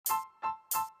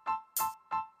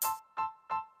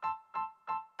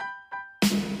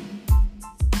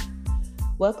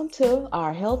Welcome to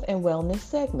our health and wellness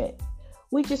segment.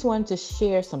 We just wanted to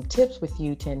share some tips with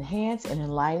you to enhance and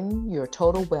enlighten your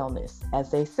total wellness.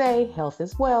 As they say, health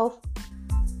is wealth.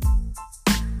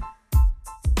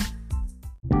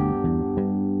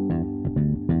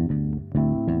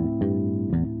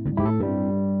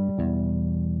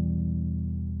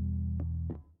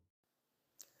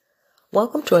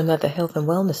 Welcome to another health and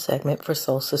wellness segment for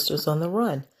Soul Sisters on the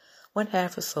Run. One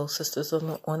half of Soul Sisters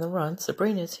on the Run,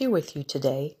 Sabrina, is here with you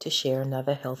today to share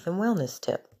another health and wellness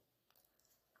tip.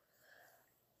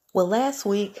 Well, last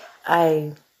week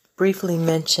I briefly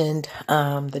mentioned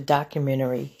the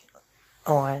documentary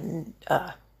on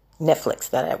Netflix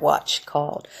that I watched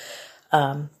called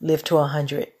Live to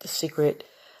 100, The Secret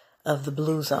of the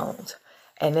Blue Zones.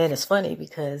 And then it's funny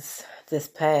because this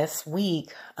past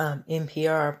week,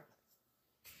 NPR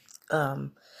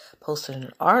posted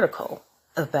an article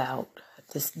about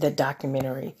the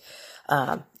documentary.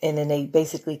 And then they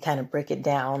basically kind of break it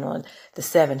down on the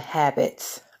 7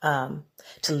 habits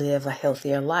to live a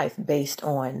healthier life based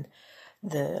on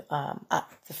the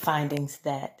findings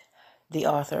that the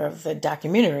author of the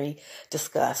documentary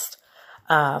discussed.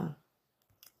 And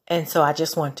so I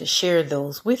just want to share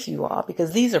those with you all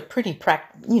because these are pretty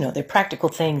they're practical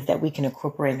things that we can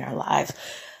incorporate in our lives.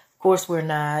 Of course, we're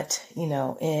not,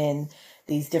 in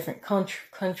these different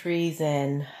countries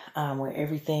and where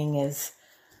everything is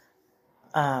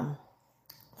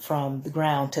from the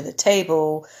ground to the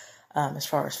table as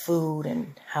far as food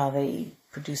and how they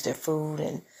produce their food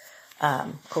and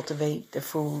cultivate their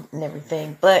food and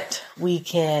everything. But we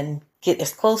can get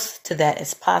as close to that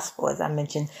as possible. As I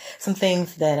mentioned, some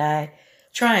things that I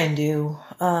try and do,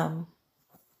 I've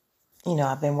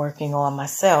been working on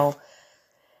myself,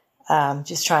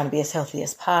 just trying to be as healthy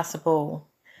as possible.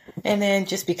 And then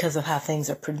just because of how things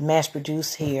are mass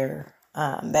produced here,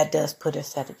 that does put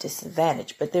us at a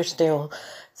disadvantage. But there's still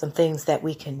some things that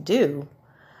we can do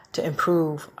to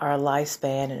improve our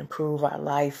lifespan and improve our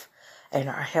life and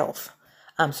our health.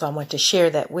 So I want to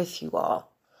share that with you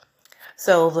all.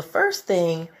 So the first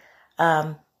thing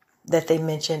that they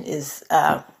mentioned is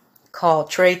called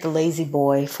Trade the Lazy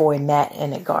Boy for a Mat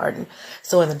and a Garden.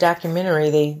 So in the documentary,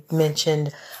 they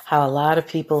mentioned how a lot of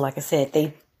people, like I said,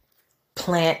 they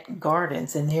plant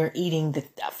gardens and they're eating the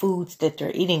foods that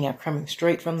they're eating are coming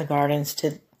straight from the gardens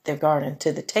to their garden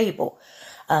to the table.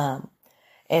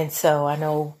 And so I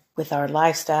know with our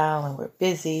lifestyle and we're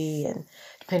busy and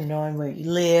depending on where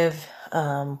you live,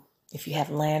 if you have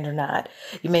land or not,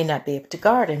 you may not be able to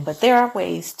garden, but there are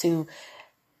ways to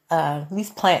at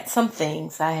least plant some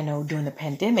things. I know during the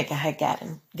pandemic, I had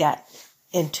got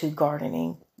into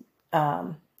gardening,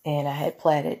 and I had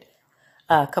planted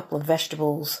a couple of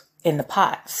vegetables in the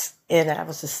pots, and I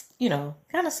was just,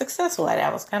 kind of successful at it.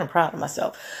 I was kind of proud of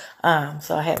myself.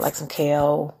 So I had like some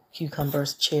kale,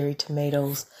 cucumbers, cherry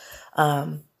tomatoes,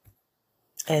 and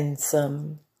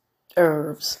some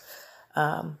herbs,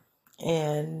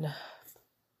 and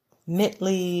mint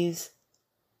leaves.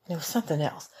 There was something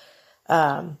else.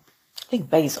 I think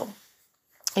basil.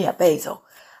 Yeah, basil.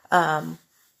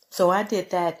 So I did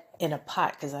that in a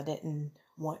pot because I didn't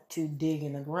want to dig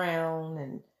in the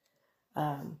ground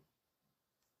and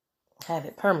have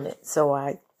it permanent. So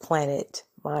I planted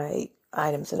my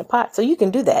items in a pot. So you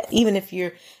can do that. Even if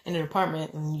you're in an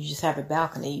apartment and you just have a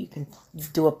balcony, you can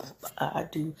do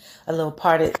a little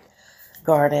potted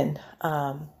garden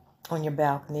on your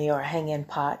balcony or hang in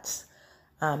pots.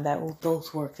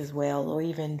 Those work as well. Or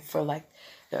even for like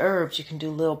the herbs, you can do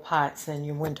little pots in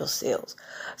your windowsills.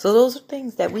 So those are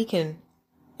things that we can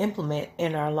implement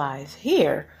in our lives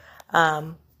here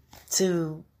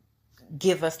to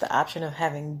give us the option of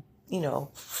having,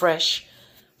 fresh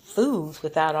foods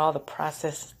without all the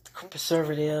processed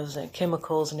preservatives and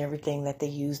chemicals and everything that they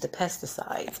use, the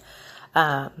pesticides.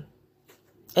 And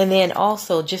then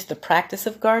also just the practice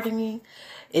of gardening.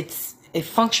 It's a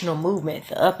functional movement,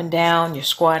 the up and down, you're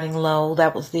squatting low.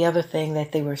 That was the other thing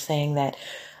that they were saying, that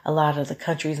a lot of the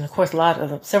countries, and of course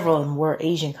several of them were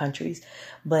Asian countries,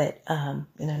 but, and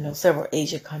I know several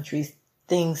Asian countries,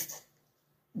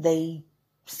 they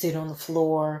sit on the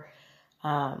floor,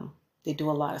 they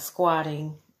do a lot of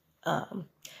squatting, and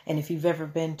if you've ever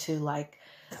been to like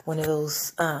one of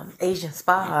those Asian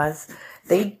spas,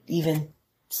 they even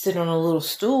sit on a little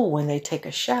stool when they take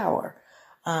a shower.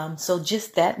 So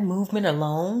just that movement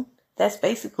alone, that's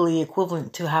basically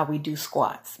equivalent to how we do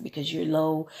squats because you're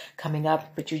low coming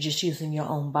up, but you're just using your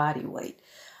own body weight.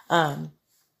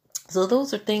 So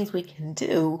those are things we can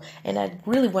do. And I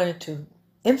really wanted to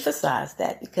emphasize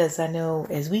that because I know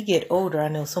as we get older, I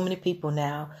know so many people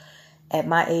now at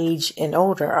my age and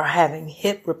older are having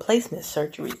hip replacement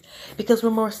surgery because we're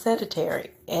more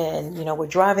sedentary, and we're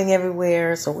driving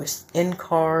everywhere, so we're in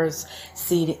cars,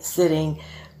 sitting.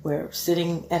 We're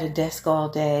sitting at a desk all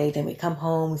day. Then we come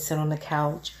home, we sit on the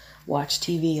couch, watch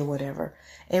TV or whatever,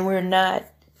 and we're not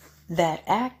that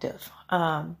active.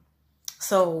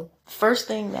 So first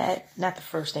thing not the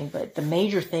first thing, but the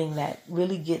major thing that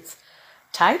really gets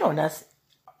tight on us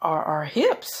are our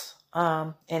hips.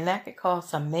 And that could cause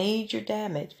some major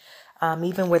damage.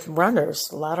 Even with runners,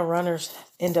 a lot of runners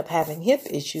end up having hip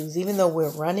issues, even though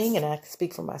we're running, and I can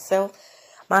speak for myself.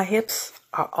 My hips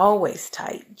are always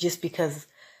tight just because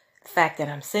the fact that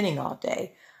I'm sitting all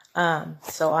day.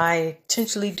 So I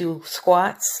intentionally do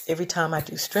squats every time I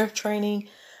do strength training,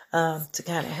 to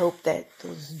kind of help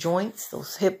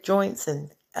those hip joints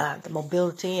and the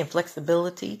mobility and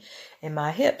flexibility in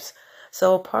my hips.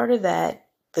 So part of that,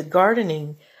 the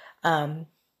gardening,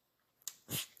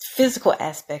 physical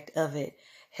aspect of it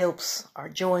helps our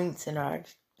joints and our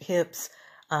hips,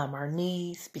 our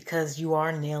knees, because you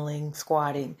are kneeling,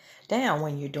 squatting down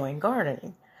when you're doing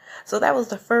gardening. So that was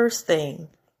the first thing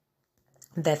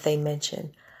that they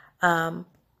mentioned. And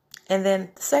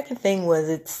then the second thing was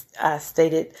it's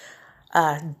stated,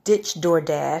 ditch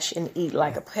DoorDash and eat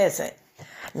like a peasant.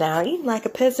 Now, eating like a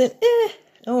peasant, I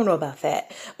don't know about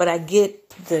that, but I get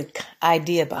the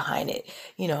idea behind it.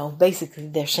 Basically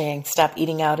they're saying stop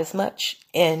eating out as much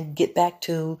and get back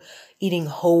to eating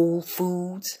whole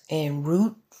foods and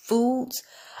root foods.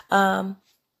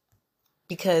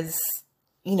 Because,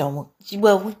 we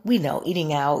know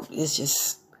eating out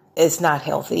is it's not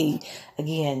healthy.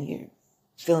 Again, you're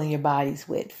filling your bodies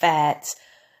with fats,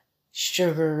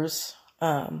 sugars,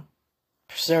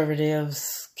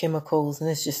 preservatives, chemicals, and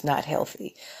it's just not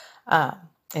healthy.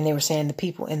 And they were saying the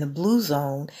people in the blue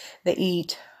zone, they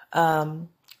eat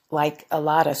like a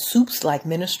lot of soups, like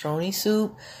minestrone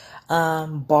soup,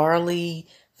 barley,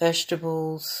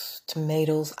 vegetables,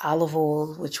 tomatoes, olive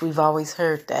oil, which we've always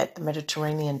heard that the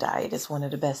Mediterranean diet is one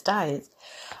of the best diets.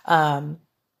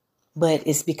 But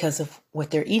it's because of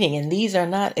what they're eating. And these are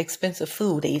not expensive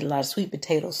food. They eat a lot of sweet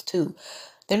potatoes too.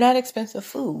 They're not expensive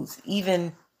foods,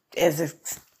 even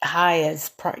as high as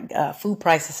food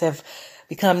prices have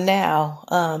become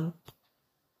now.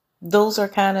 Those are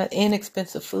kind of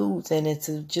inexpensive foods, and it's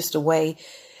just a way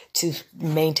to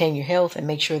maintain your health and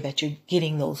make sure that you're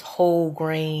getting those whole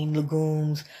grain,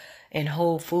 legumes, and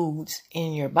whole foods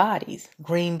in your bodies.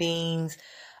 Green beans,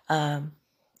 and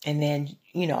then,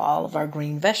 all of our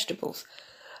green vegetables.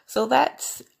 So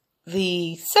that's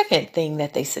the second thing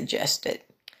that they suggested.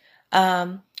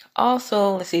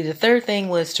 Also, let's see, the third thing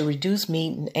was to reduce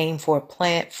meat and aim for a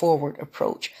plant-forward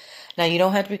approach. Now, you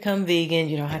don't have to become vegan.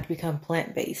 You don't have to become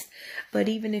plant-based. But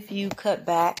even if you cut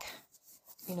back,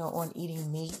 on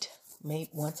eating meat, maybe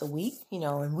once a week,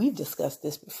 and we've discussed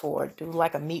this before, do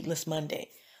like a meatless Monday,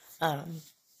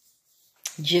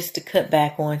 just to cut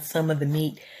back on some of the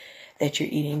meat that you're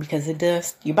eating, because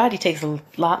your body takes a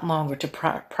lot longer to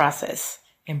process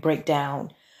and break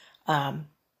down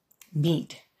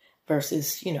meat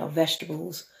versus,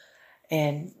 vegetables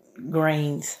and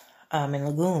grains and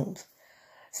legumes.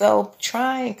 So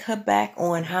try and cut back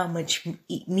on how much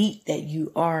meat that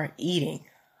you are eating,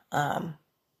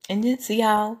 and then see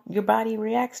how your body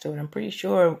reacts to it. I'm pretty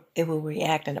sure it will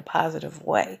react in a positive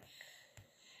way.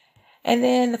 And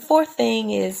then the fourth thing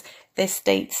is that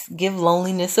states give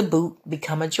loneliness a boot,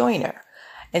 become a joiner.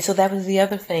 And so that was the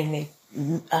other thing they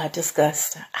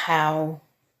discussed, how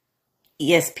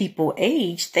as people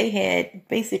aged, they had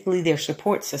basically their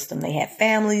support system. They had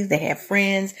families, they had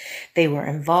friends, they were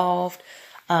involved.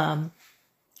 In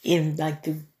like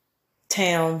the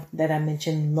town that I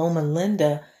mentioned, Loma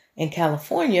Linda in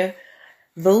California,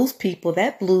 those people,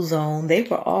 that blue zone, they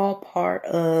were all part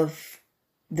of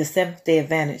the Seventh-day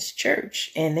Adventist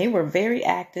Church, and they were very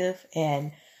active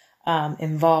and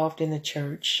involved in the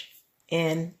church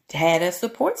and had a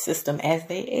support system as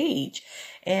they age.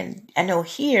 And I know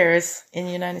here in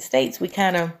the United States, we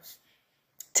kind of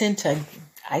tend to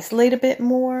isolate a bit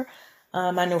more.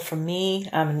 I know for me,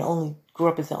 grew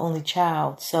up as the only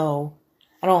child, so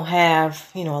I don't have,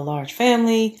 a large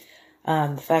family.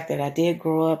 The fact that I did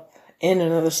grow up in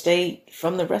another state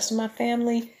from the rest of my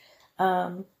family,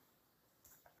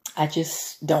 I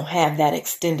just don't have that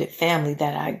extended family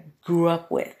that I grew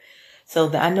up with. So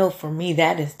I know for me,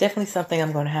 that is definitely something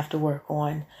I'm going to have to work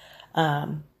on,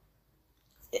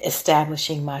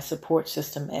 establishing my support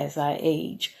system as I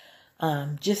age,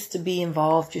 just to be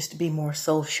involved, just to be more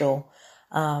social,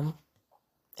 and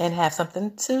have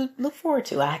something to look forward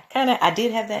to. I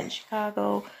did have that in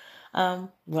Chicago. Well,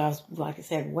 I was, like I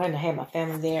said, when I had my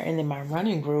family there, and then my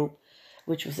running group.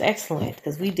 which was excellent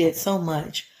because we did so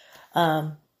much,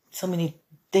 so many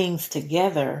things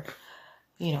together.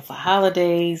 For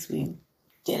holidays, we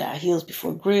did our Heels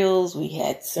Before Grills. We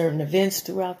had certain events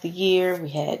throughout the year. We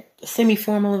had a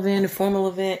semi-formal event, a formal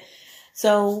event.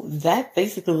 So that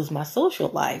basically was my social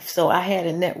life. So I had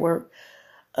a network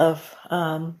of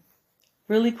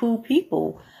really cool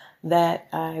people that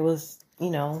I was,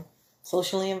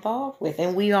 socially involved with.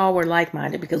 And we all were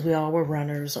like-minded because we all were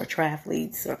runners or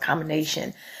triathletes or a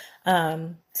combination.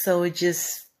 So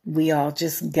we all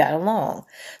just got along.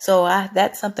 So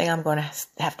that's something I'm going to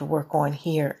have to work on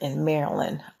here in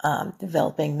Maryland,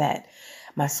 developing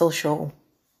my social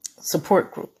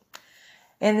support group.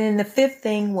 And then the fifth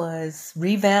thing was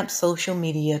revamp social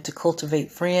media to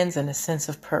cultivate friends and a sense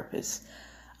of purpose.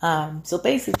 So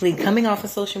basically coming off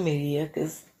of social media,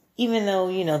 because even though,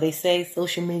 they say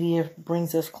social media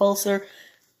brings us closer,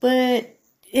 but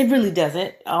it really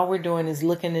doesn't. All we're doing is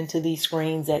looking into these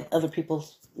screens at other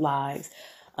people's lives.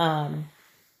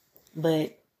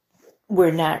 But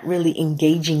we're not really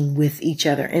engaging with each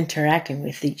other, interacting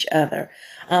with each other.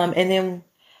 And then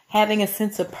having a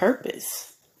sense of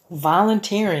purpose,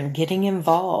 volunteering, getting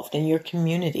involved in your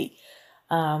community.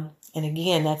 And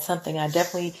again, that's something I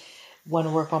definitely want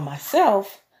to work on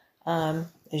myself.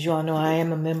 As you all know, I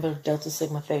am a member of Delta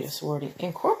Sigma Theta Sorority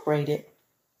Incorporated.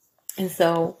 And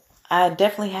so I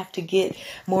definitely have to get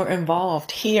more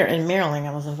involved here in Maryland.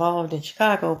 I was involved in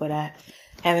Chicago, but I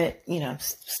haven't,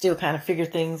 still kind of figure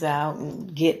things out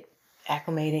and get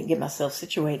acclimated, get myself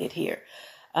situated here.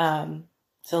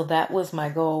 So that was my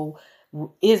goal,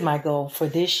 is my goal for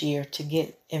this year, to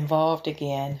get involved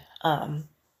again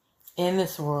in the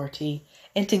sorority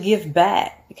and to give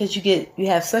back, because you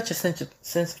have such a sense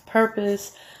of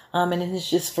purpose. And it's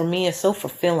just, for me, it's so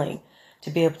fulfilling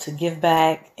to be able to give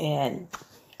back and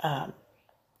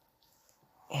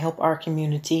help our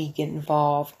community get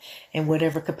involved in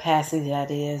whatever capacity that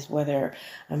is, whether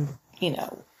I'm,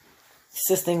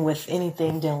 assisting with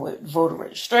anything dealing with voter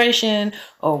registration,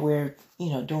 or we're,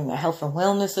 doing a health and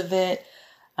wellness event,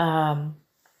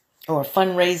 or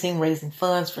fundraising, raising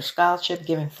funds for scholarship,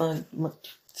 giving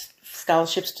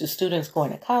scholarships to students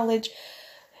going to college.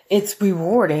 It's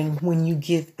rewarding when you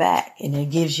give back, and it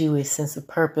gives you a sense of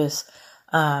purpose.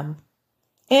 And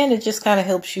it just kind of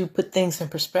helps you put things in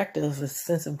perspective, a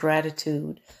sense of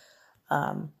gratitude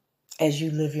as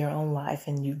you live your own life,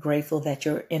 and you're grateful that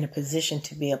you're in a position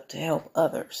to be able to help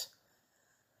others.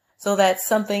 So that's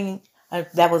something,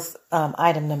 that was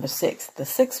item number 6. The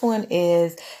 6th one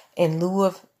is, in lieu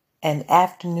of an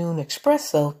afternoon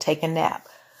espresso, take a nap.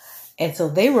 And so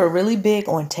they were really big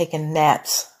on taking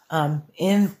naps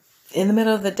in the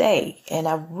middle of the day. And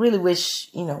I really wish,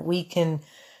 we can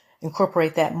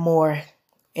incorporate that more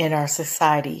in our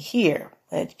society here,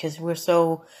 because we're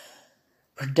so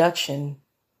production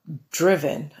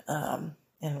driven. And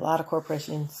a lot of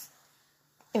corporations,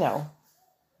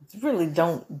 really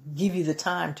don't give you the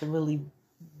time to really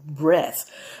rest.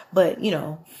 But,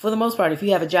 for the most part, if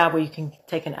you have a job where you can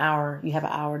take you have an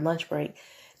hour lunch break,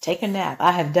 take a nap.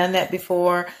 I have done that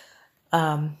before,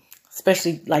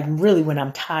 especially like really when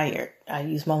I'm tired. I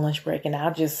use my lunch break and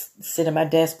I'll just sit at my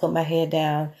desk, put my head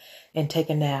down and take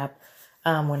a nap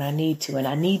when I need to. And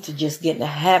I need to just get in the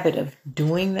habit of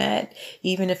doing that,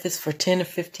 even if it's for 10 or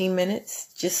 15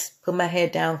 minutes. Just put my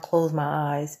head down, close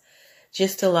my eyes,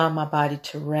 just to allow my body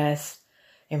to rest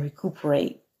and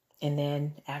recuperate. And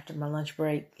then after my lunch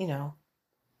break,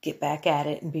 get back at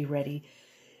it and be ready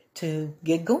to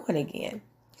get going again.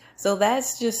 So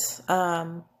that's just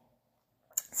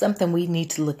something we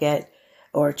need to look at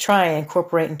or try and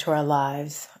incorporate into our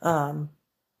lives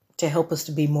to help us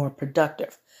to be more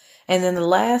productive. And then the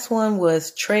last one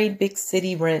was trade big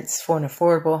city rents for an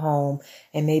affordable home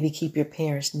and maybe keep your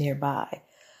parents nearby.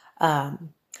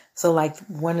 So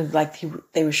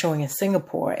they were showing in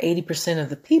Singapore, 80% of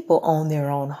the people own their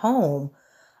own home,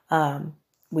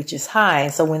 which is high.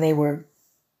 And so when they were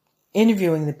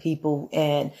interviewing the people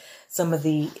and some of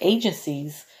the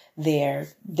agencies there,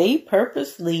 they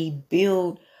purposely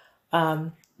build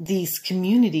these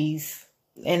communities,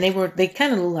 and they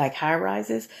kind of look like high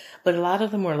rises, but a lot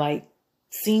of them were like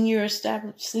senior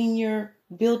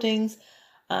buildings,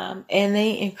 and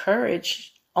they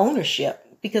encourage ownership,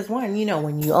 because one,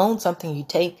 when you own something, you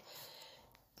take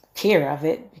care of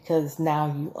it because now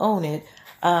you own it,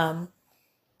 and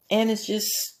it's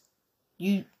just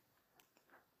I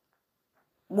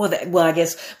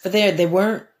guess for they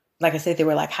weren't, like I said, they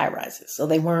were like high rises. So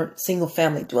they weren't single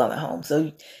family dwelling homes. So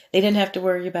they didn't have to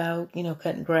worry about,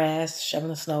 cutting grass,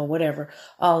 shoveling snow, whatever,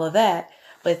 all of that.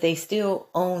 But they still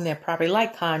own their property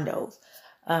like condos.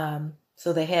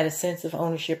 So they had a sense of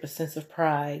ownership, a sense of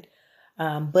pride.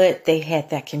 but they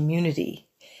had that community.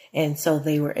 And so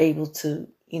they were able to,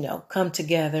 come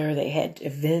together. They had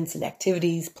events and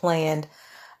activities planned.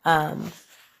 And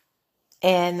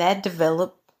that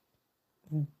developed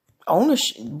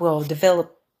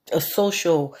developed a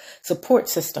social support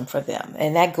system for them.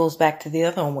 And that goes back to the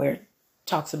other one where it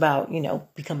talks about,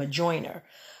 become a joiner.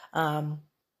 And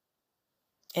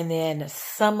then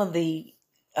some of the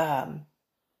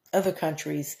other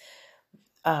countries,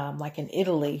 like in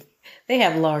Italy, they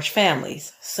have large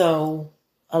families. So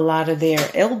a lot of their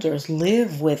elders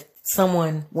live with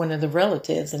one of the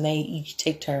relatives, and they each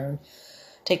take turns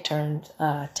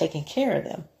taking care of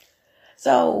them.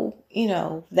 So,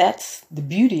 that's the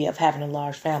beauty of having a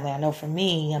large family. I know for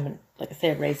me, like I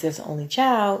said, raised as an only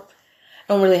child.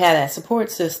 I don't really have that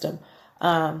support system.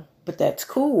 But that's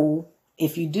cool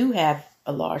if you do have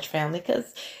a large family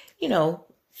because,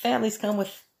 families come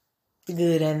with the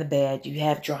good and the bad. You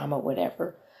have drama,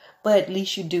 whatever. But at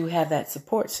least you do have that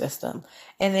support system.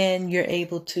 And then you're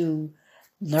able to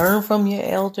learn from your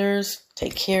elders,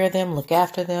 take care of them, look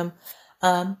after them.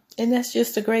 And that's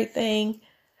just a great thing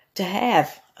to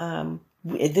have. In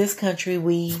this country,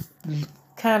 we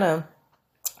kind of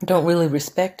don't really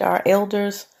respect our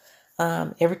elders.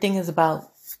 Everything is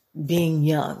about being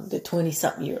young, the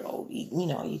 20-something-year-old.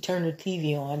 You turn the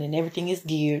TV on and everything is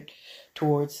geared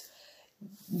towards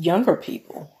younger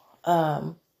people.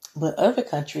 But other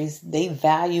countries, they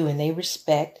value and they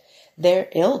respect their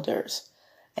elders.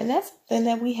 And that's something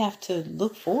that we have to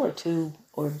look forward to,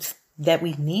 or that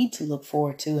we need to look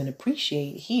forward to and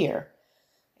appreciate here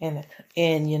in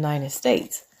the United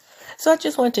States. So I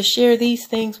just wanted to share these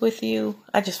things with you.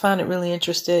 I just found it really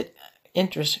interesting.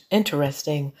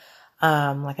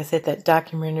 Like I said, that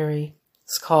documentary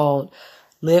is called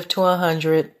Live to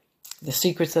 100, The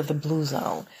Secrets of the Blue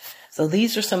Zone. So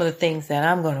these are some of the things that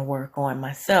I'm going to work on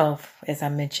myself, as I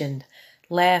mentioned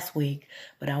last week,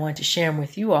 but I wanted to share them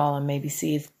with you all and maybe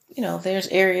see if, there's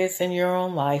areas in your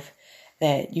own life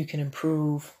that you can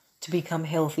improve to become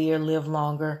healthier, live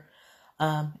longer,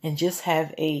 and just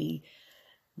have a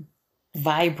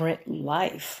vibrant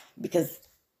life. Because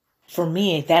for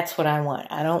me, that's what I want.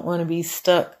 I don't want to be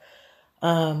stuck,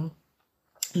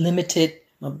 limited,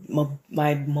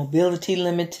 my mobility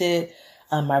limited,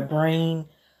 my brain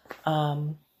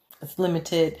is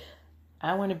limited.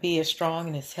 I want to be as strong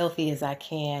and as healthy as I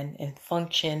can and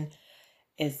function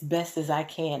as best as I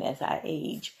can as I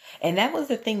age. And that was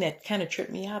the thing that kind of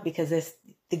tripped me out, because as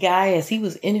the guy, as he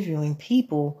was interviewing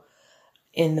people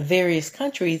in the various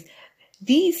countries,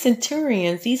 these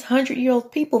centurions, these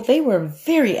 100-year-old people, they were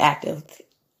very active.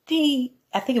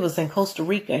 I think it was in Costa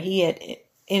Rica, he had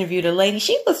interviewed a lady.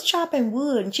 She was chopping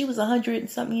wood and she was 100 and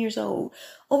something years old,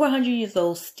 over 100 years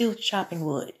old, still chopping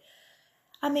wood.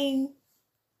 I mean,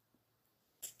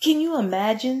 can you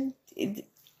imagine?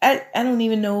 I don't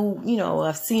even know,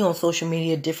 I've seen on social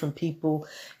media different people,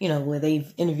 where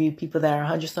they've interviewed people that are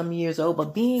 100 some years old,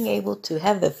 but being able to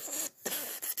have the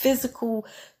physical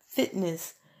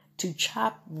fitness to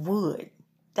chop wood,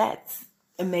 that's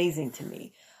amazing to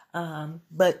me.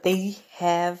 But they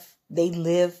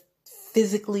live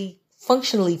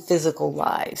functionally physical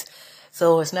lives.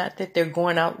 So it's not that they're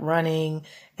going out running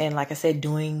and, like I said,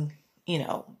 doing,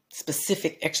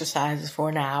 specific exercises for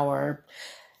an hour.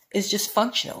 It's just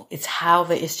functional.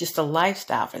 It's just a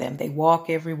lifestyle for them. They walk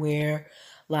everywhere.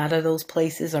 A lot of those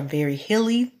places are very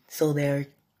hilly. So they're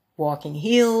walking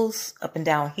hills, up and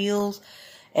down hills.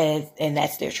 And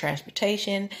that's their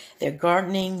transportation. They're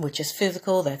gardening, which is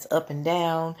physical. That's up and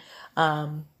down.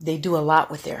 They do a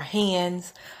lot with their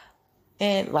hands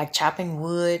and like chopping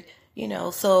wood,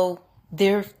 so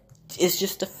it's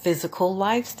just a physical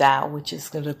lifestyle, which is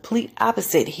the complete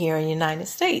opposite here in the United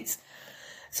States.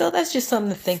 So that's just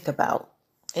something to think about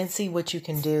and see what you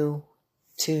can do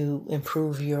to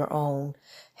improve your own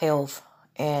health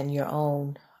and your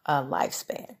own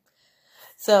lifespan.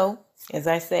 So, as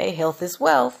I say, health is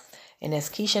wealth. And as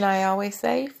Keisha and I always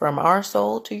say, from our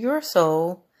soul to your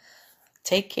soul,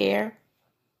 take care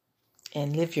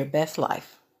and live your best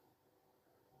life.